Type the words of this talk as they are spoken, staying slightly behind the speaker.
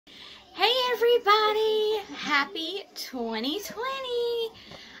everybody, happy 2020.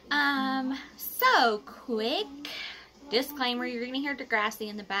 So quick disclaimer, you're gonna hear Degrassi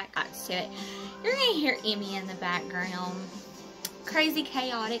in the back, to it. You're gonna hear Emmy in the background. Crazy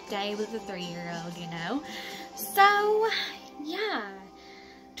chaotic day with a 3-year-old, you know. So yeah,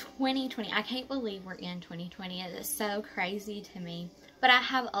 2020, I can't believe we're in 2020. It is so crazy to me. But I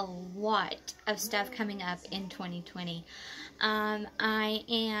have a lot of stuff coming up in 2020. I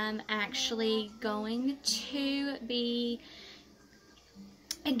am actually going to be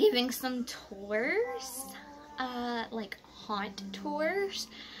giving some tours, like haunt tours,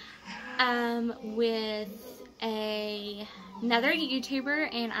 with another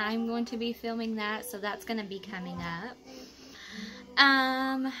YouTuber, and I'm going to be filming that, so that's going to be coming up.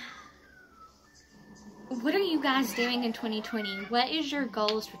 What are you guys doing in 2020? What is your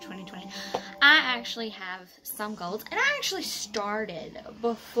goals for 2020? I actually have some goals, and I actually started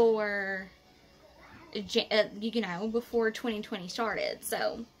before, before 2020 started.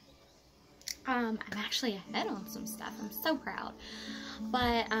 So, I'm actually ahead on some stuff. I'm so proud.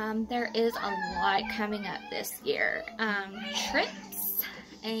 But, there is a lot coming up this year. Trips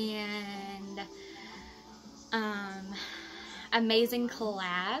and, amazing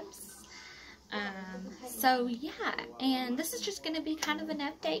collabs. So yeah, and this is just going to be kind of an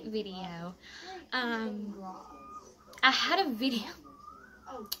update video. I had a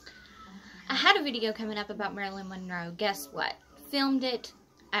video coming up about Marilyn Monroe. Guess what? Filmed it,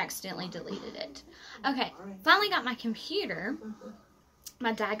 accidentally deleted it. Okay, finally got my computer.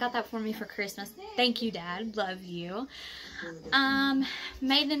 My dad got that for me for Christmas. Thank you, Dad. Love you.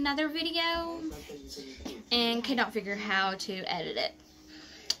 Made another video and could not figure how to edit it.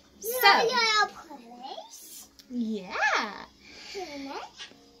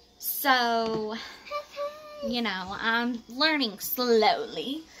 So, you know, I'm learning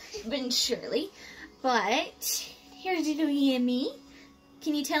slowly but surely. But here's little Emmy.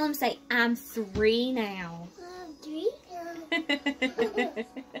 Can you tell him, say, I'm 3 now? I'm 3?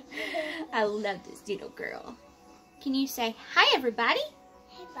 I love this little girl. Can you say, hi, everybody?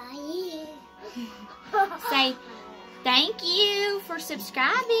 Hi, bye. Say, thank you for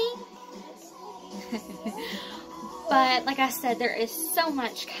subscribing. But like I said, there is so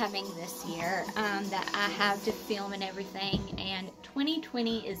much coming this year that I have to film and everything, and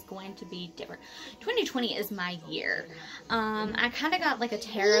 2020 is going to be different. 2020 is my year. I kind of got like a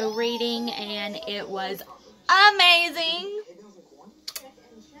tarot reading, and it was amazing.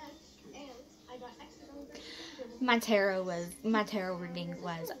 My tarot reading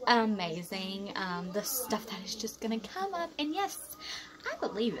was amazing. The stuff that is just gonna come up, and yes, I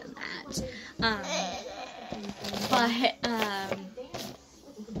believe in that. But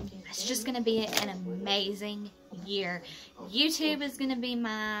it's just gonna be an amazing year. YouTube is gonna be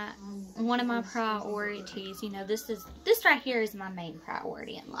one of my priorities. You know, this right here is my main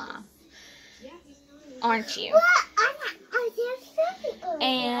priority in life. Aren't you?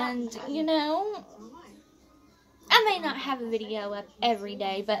 And you know, I may not have a video up every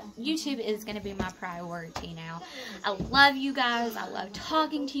day, but YouTube is going to be my priority now. I love you guys. I love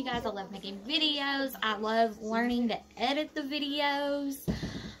talking to you guys. I love making videos. I love learning to edit the videos.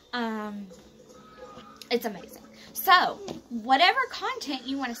 It's amazing. So, whatever content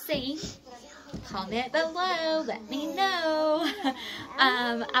you want to see, comment below. Let me know.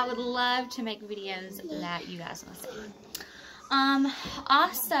 I would love to make videos that you guys want to see.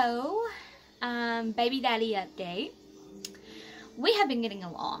 Also, baby daddy update. We have been getting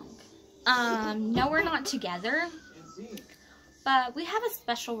along. No, we're not together, but we have a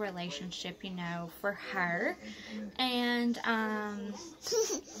special relationship, you know, for her. And,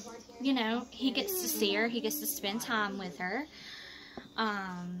 you know, he gets to see her. He gets to spend time with her.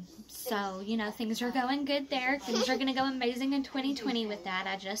 So, you know, things are going good there. Things are going to go amazing in 2020 with that.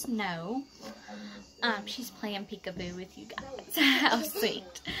 I just know. She's playing peekaboo with you guys. How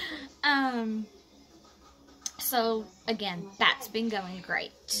sweet. So, again, that's been going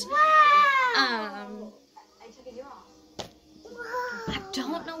great. I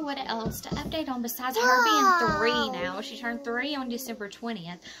don't know what else to update on besides her being 3 now. She turned 3 on December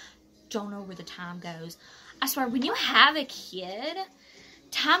 20th. Don't know where the time goes. I swear, when you have a kid,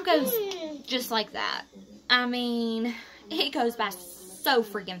 time goes just like that. I mean, it goes by so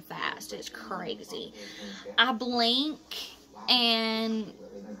freaking fast. It's crazy. I blink and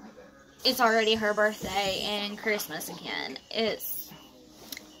it's already her birthday and Christmas again. It's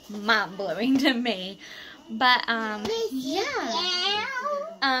mind-blowing to me. But, yeah.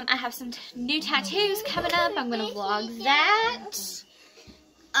 I have some new tattoos coming up. I'm going to vlog that.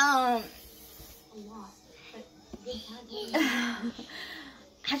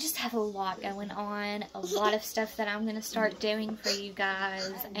 I just have a lot going on, a lot of stuff that I'm going to start doing for you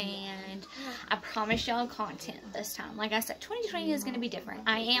guys, and I promise y'all content this time. Like I said, 2020 is going to be different.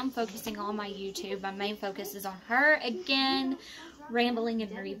 I am focusing on my YouTube. My main focus is on her again, rambling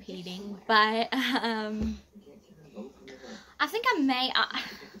and repeating, but I think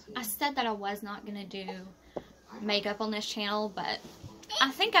I said that I was not going to do makeup on this channel, but I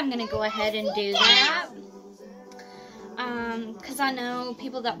think I'm going to go ahead and do that. Because I know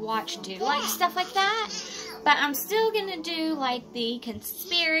people that watch do like stuff like that, but I'm still gonna do like the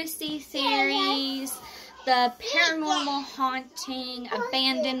conspiracy theories, the paranormal haunting,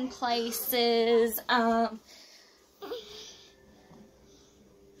 abandoned places,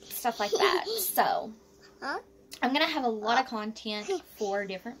 stuff like that. So I'm gonna have a lot of content for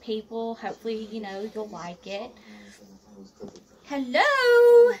different people. Hopefully, you know, you'll like it.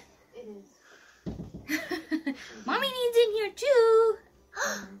 Hello. Mommy needs in here too.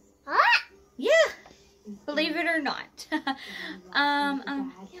 Yeah, believe it or not. Yeah,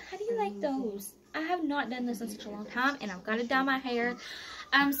 how do you like those? I have not done this in such a long time, and I've got to dye my hair.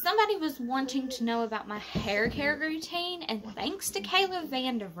 Somebody was wanting to know about my hair care routine, and thanks to Kayla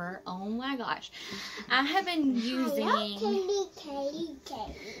Vandiver, oh my gosh, I have been using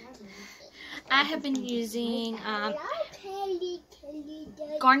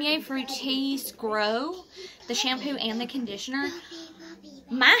Garnier Fructis Grow, the shampoo and the conditioner.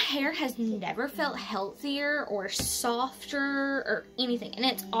 My hair has never felt healthier or softer or anything, and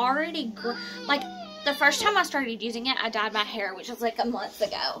it's already like the first time I started using it, I dyed my hair, which was like a month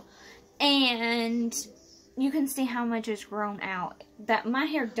ago, and you can see how much it's grown out. That my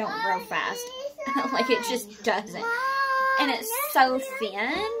hair don't grow fast. Like, it just doesn't, and it's so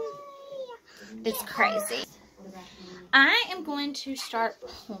thin. It's crazy. I am going to start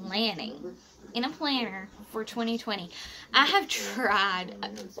planning in a planner for 2020. I have tried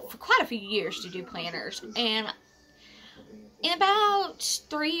for quite a few years to do planners, and in about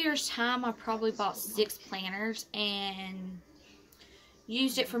 3 years time I probably bought 6 planners and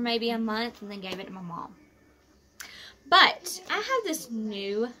used it for maybe a month and then gave it to my mom. But I have this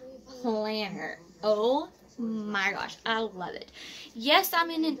new planner. Oh my gosh, I love it. Yes, I'm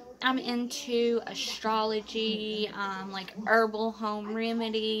into astrology, like herbal home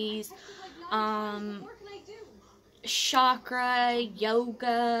remedies, chakra,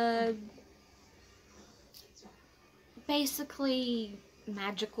 yoga, basically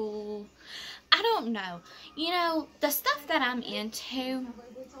magical. I don't know. You know, the stuff that I'm into,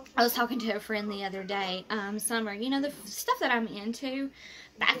 I was talking to a friend the other day, Summer, you know, the stuff that I'm into,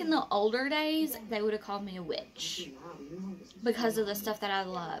 back in the older days, they would have called me a witch because of the stuff that I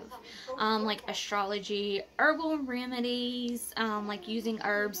love. Like astrology, herbal remedies, like using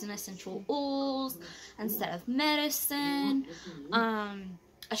herbs and essential oils instead of medicine.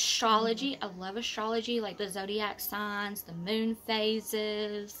 Astrology, I love astrology, like the zodiac signs, the moon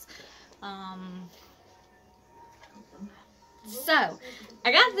phases. So,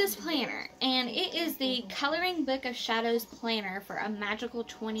 I got this planner, and it is the Coloring Book of Shadows planner for a magical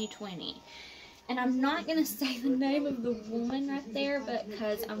 2020. And I'm not going to say the name of the woman right there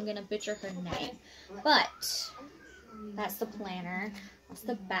because I'm going to butcher her name. But, that's the planner. That's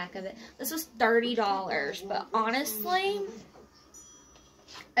the back of it. This was $30, but honestly,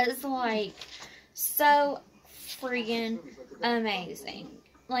 it's like so friggin' amazing.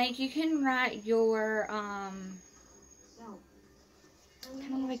 Like, you can write your,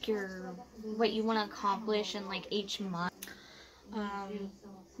 kind of like what you want to accomplish in like each month.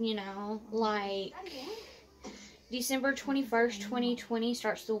 You know, like December 21st, 2020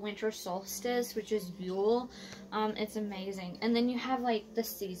 starts the winter solstice, which is Yule. It's amazing. And then you have like the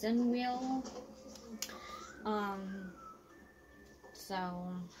season wheel.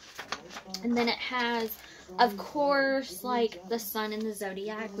 And then it has, of course, like the sun and the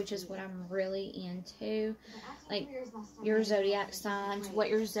zodiac, which is what I'm really into. Like your zodiac signs, what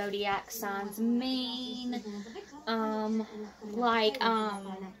your zodiac signs mean.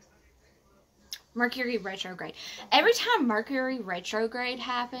 Mercury retrograde. Every time Mercury retrograde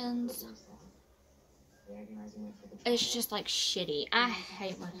happens, it's just like shitty. I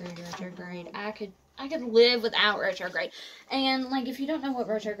hate Mercury retrograde. I could live without retrograde. And like, if you don't know what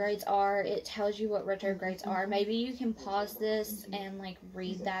retrogrades are, it tells you what retrogrades are. Maybe you can pause this and like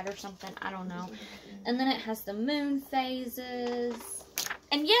read that or something. I don't know. And then it has the moon phases.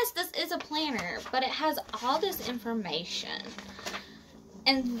 And yes, this is a planner, but it has all this information.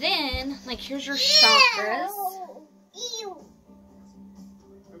 And then, like, here's your chakras.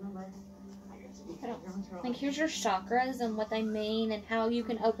 Like, here's your chakras and what they mean and how you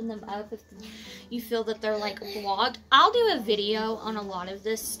can open them up if you feel that they're like blocked, I'll do a video on a lot of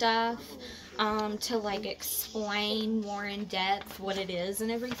this stuff to like explain more in depth what it is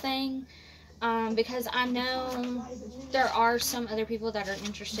and everything. Because I know there are some other people that are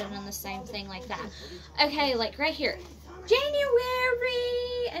interested in the same thing like that. Okay, like right here,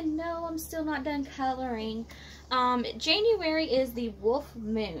 January, and no, I'm still not done coloring. January is the wolf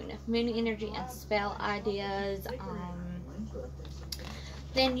moon energy and spell ideas.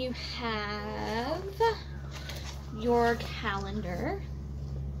 Then you have your calendar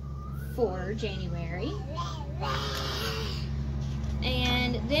for January.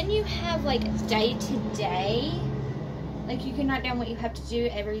 And then you have like day to day, like you can write down what you have to do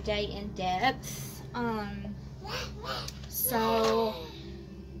every day in depth. So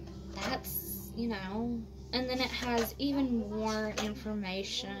that's, you know, and then it has even more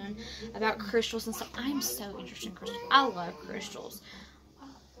information about crystals and stuff. I'm so interested in crystals. I love crystals,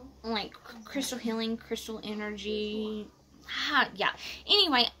 like crystal healing, crystal energy. Yeah,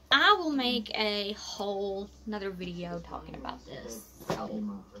 anyway, I will make a whole another video talking about this. So,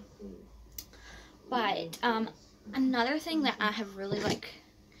 but another thing that I have really like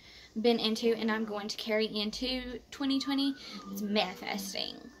been into, and I'm going to carry into 2020, is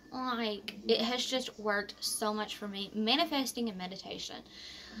manifesting. Like, it has just worked so much for me. Manifesting and meditation,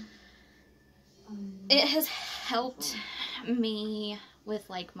 it has helped me with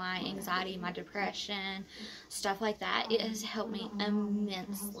like my anxiety, my depression, stuff like that. It has helped me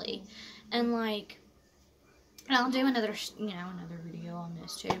immensely. And like, and I'll do another, you know, another video on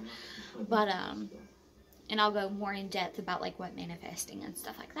this too, but and I'll go more in depth about like what manifesting and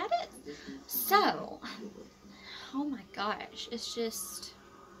stuff like that is. So, oh my gosh, it's just,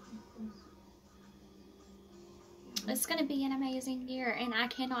 it's going to be an amazing year, and I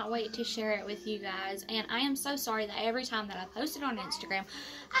cannot wait to share it with you guys. And I am so sorry that every time that I post it on Instagram,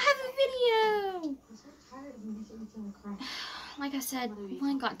 I have a video. Like I said,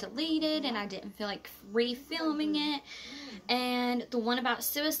 one got deleted, and I didn't feel like refilming it. And the one about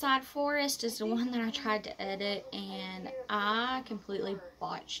Suicide Forest is the one that I tried to edit, and I completely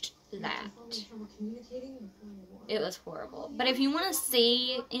botched that. It was horrible. But if you want to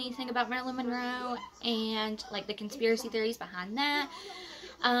see anything about Marilyn Monroe and like the conspiracy theories behind that,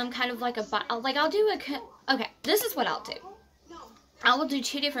 kind of like I'll do okay, this is what I'll do. I will do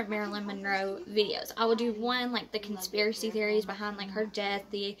 2 different Marilyn Monroe videos. I will do one like the conspiracy theories behind like her death,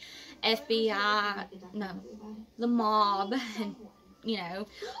 the FBI, no, the mob, and you know,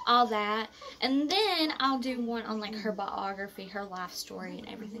 all that. And then I'll do one on like her biography, her life story, and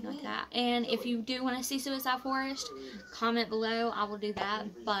everything like that. And if you do want to see Suicide Forest, comment below. I will do that.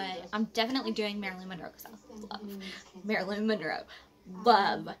 But I'm definitely doing Marilyn Monroe because I love Marilyn Monroe.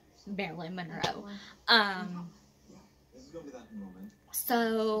 Love Marilyn Monroe.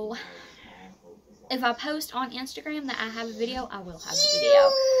 So if I post on Instagram that I have a video, I will have a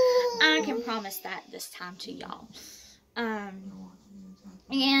video. I can promise that this time to y'all.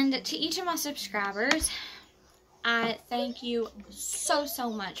 And to each of my subscribers, I thank you so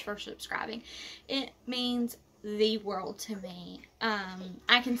much for subscribing. It means the world to me.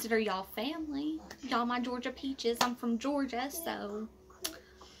 I consider y'all family. Y'all my Georgia peaches. I'm from Georgia, so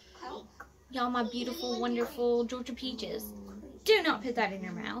y'all my beautiful, wonderful Georgia peaches. Do not put that in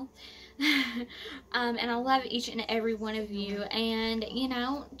your mouth. And I love each and every one of you. And, you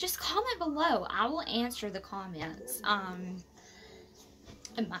know, just comment below. I will answer the comments.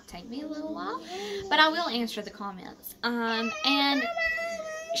 It might take me a little while, but I will answer the comments. And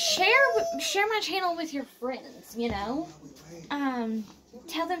share my channel with your friends, you know.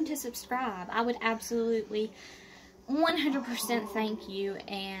 Tell them to subscribe. I would absolutely 100% thank you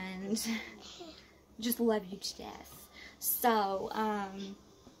and just love you to death. So, I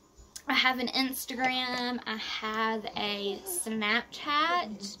have an Instagram. I have a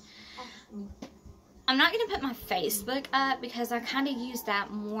Snapchat. I'm not going to put my Facebook up because I kind of use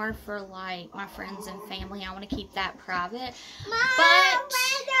that more for, like, my friends and family. I want to keep that private.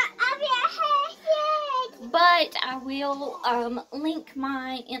 But I will link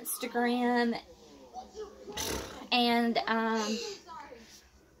my Instagram and,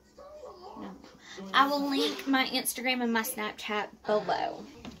 I will link my Instagram and my Snapchat below.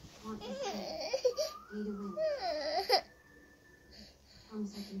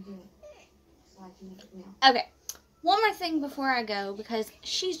 Okay, one more thing before I go, because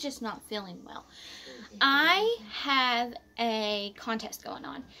she's just not feeling well. I have a contest going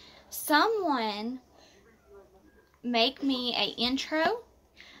on. Someone make me an intro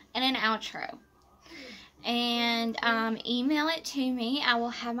and an outro. And email it to me. I will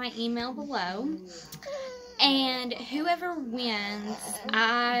have my email below. And whoever wins,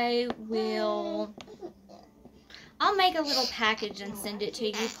 I'll make a little package and send it to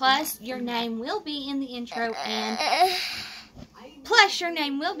you. Plus, your name will be in the intro and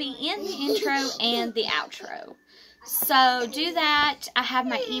the outro. So do that. I have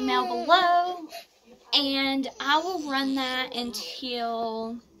my email below, and I will run that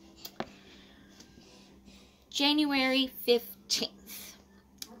until January 15th.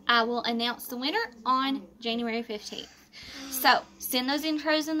 I will announce the winner on January 15th. So, send those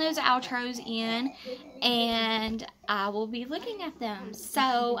intros and those outros in, and I will be looking at them.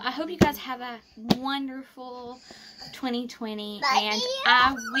 So, I hope you guys have a wonderful 2020, and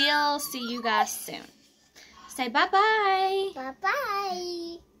I will see you guys soon. Say bye-bye.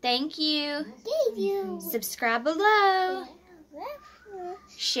 Bye-bye. Thank you. Thank you. Subscribe below.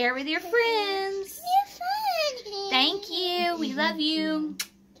 Share with your friends. Thank you. We love you.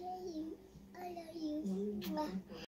 I love you.